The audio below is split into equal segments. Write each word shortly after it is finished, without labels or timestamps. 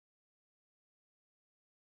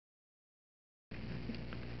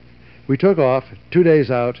We took off 2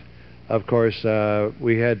 days out. Of course,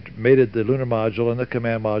 we had mated the lunar module and the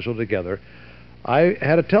command module together. I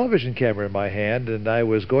had a television camera in my hand, and I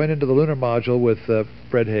was going into the lunar module with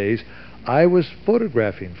Fred Hayes. I was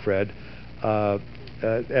photographing Fred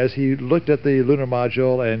as he looked at the lunar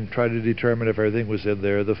module and tried to determine if everything was in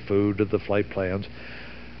there, the food, the flight plans.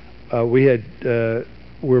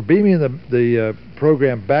 We're beaming the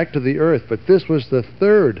program back to the Earth, but this was the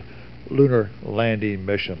third lunar landing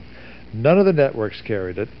mission. None of the networks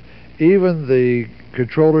carried it. Even the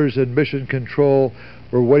controllers in mission control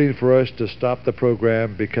were waiting for us to stop the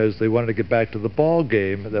program because they wanted to get back to the ball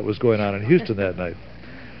game that was going on in Houston that night.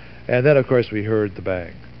 And then, of course, we heard the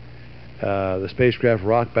bang. The spacecraft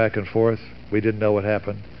rocked back and forth. We didn't know what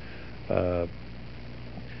happened.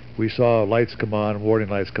 We saw lights come on, warning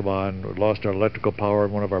lights come on. We lost our electrical power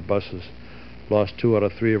in one of our buses. Lost 2 out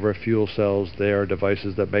of 3 of our fuel cells. They are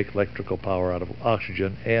devices that make electrical power out of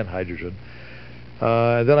oxygen and hydrogen.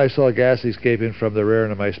 And then I saw gas escaping from the rear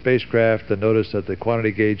end of my spacecraft and noticed that the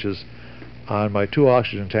quantity gauges on my 2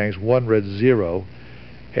 oxygen tanks, one read 0,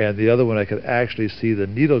 and the other one I could actually see the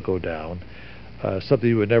needle go down, something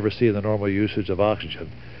you would never see in the normal usage of oxygen.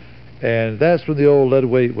 And that's when the old lead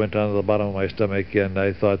weight went down to the bottom of my stomach, and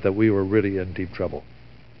I thought that we were really in deep trouble.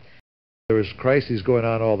 There was crises going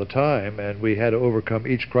on all the time, and we had to overcome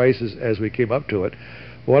each crisis as we came up to it.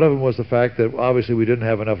 One of them was the fact that obviously we didn't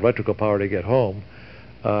have enough electrical power to get home,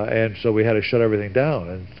 and so we had to shut everything down,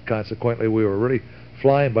 and consequently we were really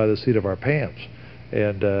flying by the seat of our pants,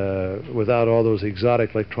 and without all those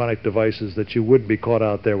exotic electronic devices that you wouldn't be caught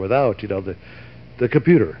out there without, you know, the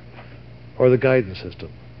computer or the guidance system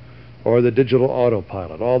or the digital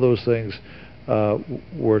autopilot. All those things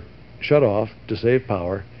were shut off to save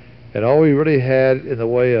power, and all we really had in the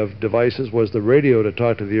way of devices was the radio to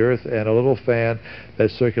talk to the Earth and a little fan that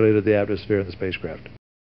circulated the atmosphere in the spacecraft.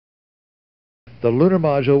 The lunar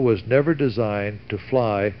module was never designed to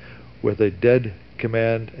fly with a dead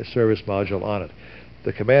command and service module on it.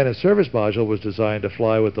 The command and service module was designed to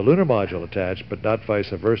fly with the lunar module attached, but not vice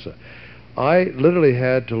versa. I literally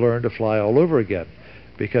had to learn to fly all over again,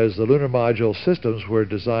 because the lunar module systems were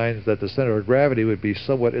designed that the center of gravity would be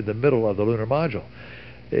somewhat in the middle of the lunar module,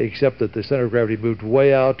 except that the center of gravity moved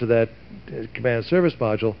way out to that command and service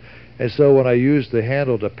module, and so when I used the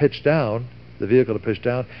handle to pitch down, the vehicle to pitch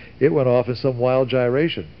down, it went off in some wild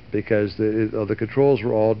gyration because the controls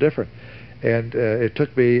were all different. And it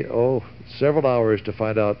took me, several hours to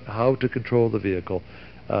find out how to control the vehicle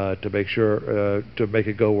to make sure, to make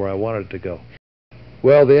it go where I wanted it to go.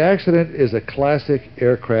 Well, the accident is a classic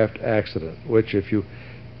aircraft accident, which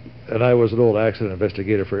and I was an old accident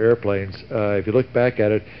investigator for airplanes, if you look back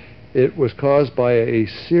at it, it was caused by a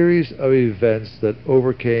series of events that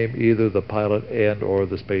overcame either the pilot and or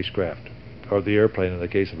the spacecraft, or the airplane in the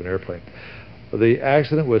case of an airplane. The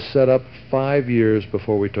accident was set up 5 years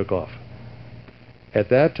before we took off. At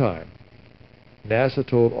that time, NASA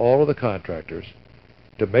told all of the contractors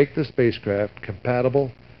to make the spacecraft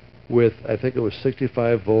compatible with, I think it was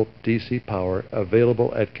 65-volt DC power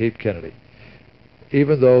available at Cape Kennedy,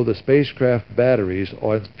 even though the spacecraft batteries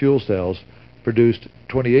on fuel cells produced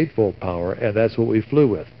 28-volt power, and that's what we flew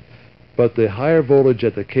with. But the higher voltage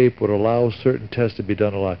at the Cape would allow certain tests to be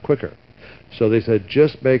done a lot quicker. So they said,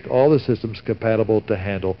 just make all the systems compatible to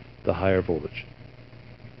handle the higher voltage.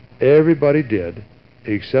 Everybody did,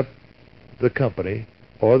 except the company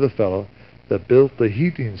or the fellow that built the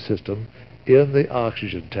heating system in the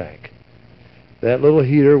oxygen tank. That little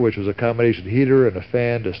heater, which was a combination heater and a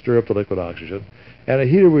fan to stir up the liquid oxygen, and a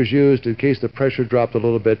heater was used in case the pressure dropped a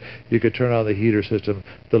little bit, you could turn on the heater system,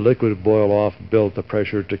 the liquid would boil off and build the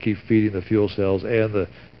pressure to keep feeding the fuel cells and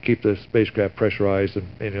keep the spacecraft pressurized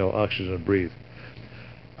and oxygen and breathe.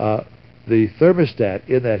 The thermostat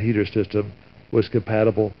in that heater system was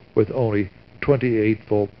compatible with only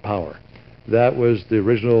 28-volt power. That was the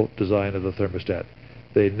original design of the thermostat.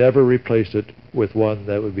 They never replaced it with one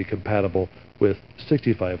that would be compatible with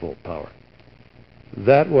 65-volt power.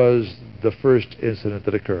 That was the first incident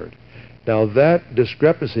that occurred. Now that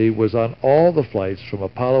discrepancy was on all the flights from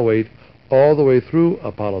Apollo 8 all the way through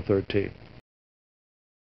Apollo 13.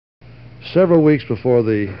 Several weeks before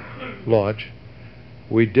the launch,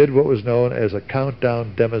 we did what was known as a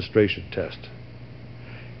countdown demonstration test.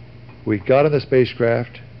 We got in the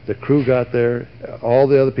spacecraft, the crew got there, all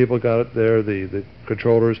the other people got there, the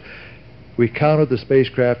controllers. We counted the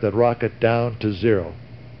spacecraft and rocket down to 0,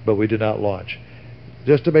 but we did not launch.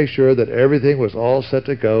 Just to make sure that everything was all set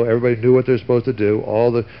to go, everybody knew what they're supposed to do,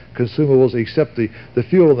 all the consumables except the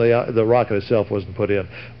fuel in the rocket itself wasn't put in,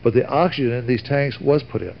 but the oxygen in these tanks was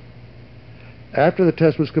put in. After the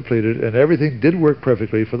test was completed and everything did work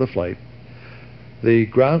perfectly for the flight, the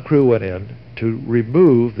ground crew went in to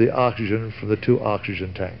remove the oxygen from the 2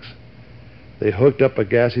 oxygen tanks. They hooked up a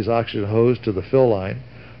gaseous oxygen hose to the fill line,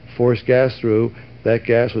 forced gas through. That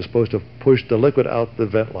gas was supposed to push the liquid out the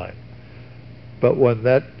vent line. But when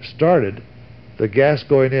that started, the gas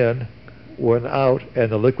going in went out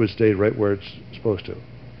and the liquid stayed right where it's supposed to.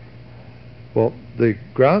 Well, the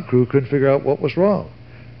ground crew couldn't figure out what was wrong.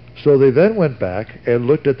 So they then went back and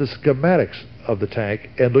looked at the schematics of the tank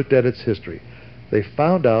and looked at its history. They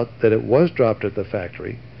found out that it was dropped at the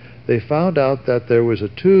factory. They found out that there was a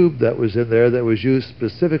tube that was in there that was used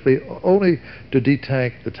specifically only to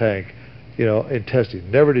detank the tank, in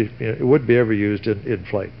testing. Never, it wouldn't be ever used in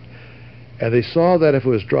flight. And they saw that if it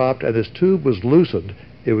was dropped and this tube was loosened,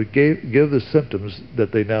 it would give the symptoms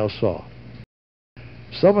that they now saw.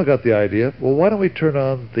 Someone got the idea, well, why don't we turn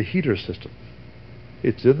on the heater system?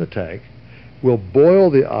 It's in the tank. We'll boil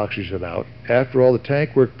the oxygen out. After all, the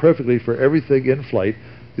tank worked perfectly for everything in flight.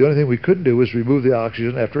 The only thing we couldn't do was remove the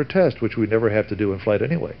oxygen after a test, which we never have to do in flight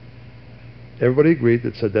anyway. Everybody agreed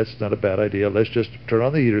that said that's not a bad idea. Let's just turn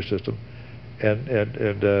on the heater system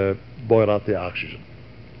and boil out the oxygen.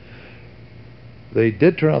 They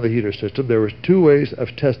did turn on the heater system. There were 2 ways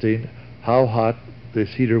of testing how hot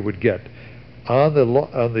this heater would get. On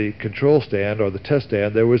the control stand or the test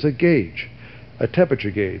stand, there was a gauge, a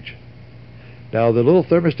temperature gauge. Now, the little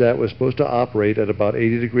thermostat was supposed to operate at about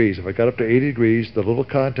 80 degrees. If it got up to 80 degrees, the little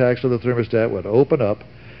contacts of the thermostat would open up,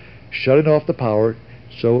 shutting off the power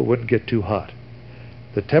so it wouldn't get too hot.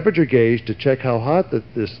 The temperature gauge to check how hot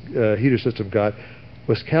this heater system got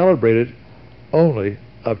was calibrated only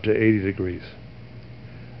up to 80 degrees.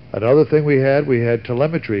 Another thing we had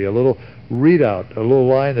telemetry, a little readout, a little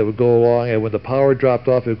line that would go along, and when the power dropped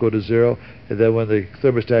off, it would go to 0, and then when the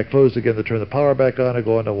thermostat closed again to turn the power back on, it would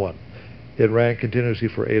go on to 1. It ran continuously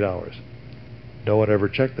for 8 hours. No one ever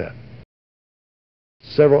checked that.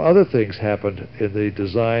 Several other things happened in the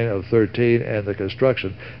design of 13 and the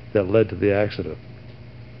construction that led to the accident.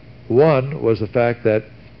 One was the fact that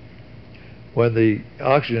when the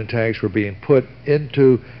oxygen tanks were being put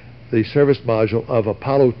into the service module of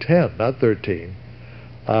Apollo 10, not 13,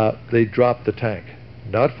 they dropped the tank.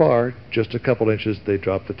 Not far, just a couple inches, they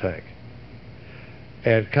dropped the tank.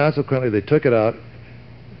 And consequently, they took it out,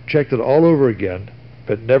 checked it all over again,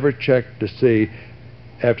 but never checked to see,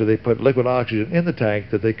 after they put liquid oxygen in the tank,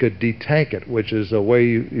 that they could detank it, which is a way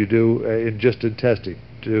you do in testing,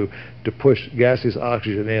 to push gaseous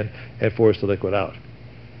oxygen in and force the liquid out.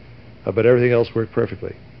 But everything else worked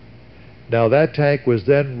perfectly. Now, that tank was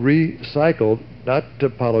then recycled, not to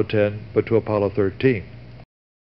Apollo 10, but to Apollo 13.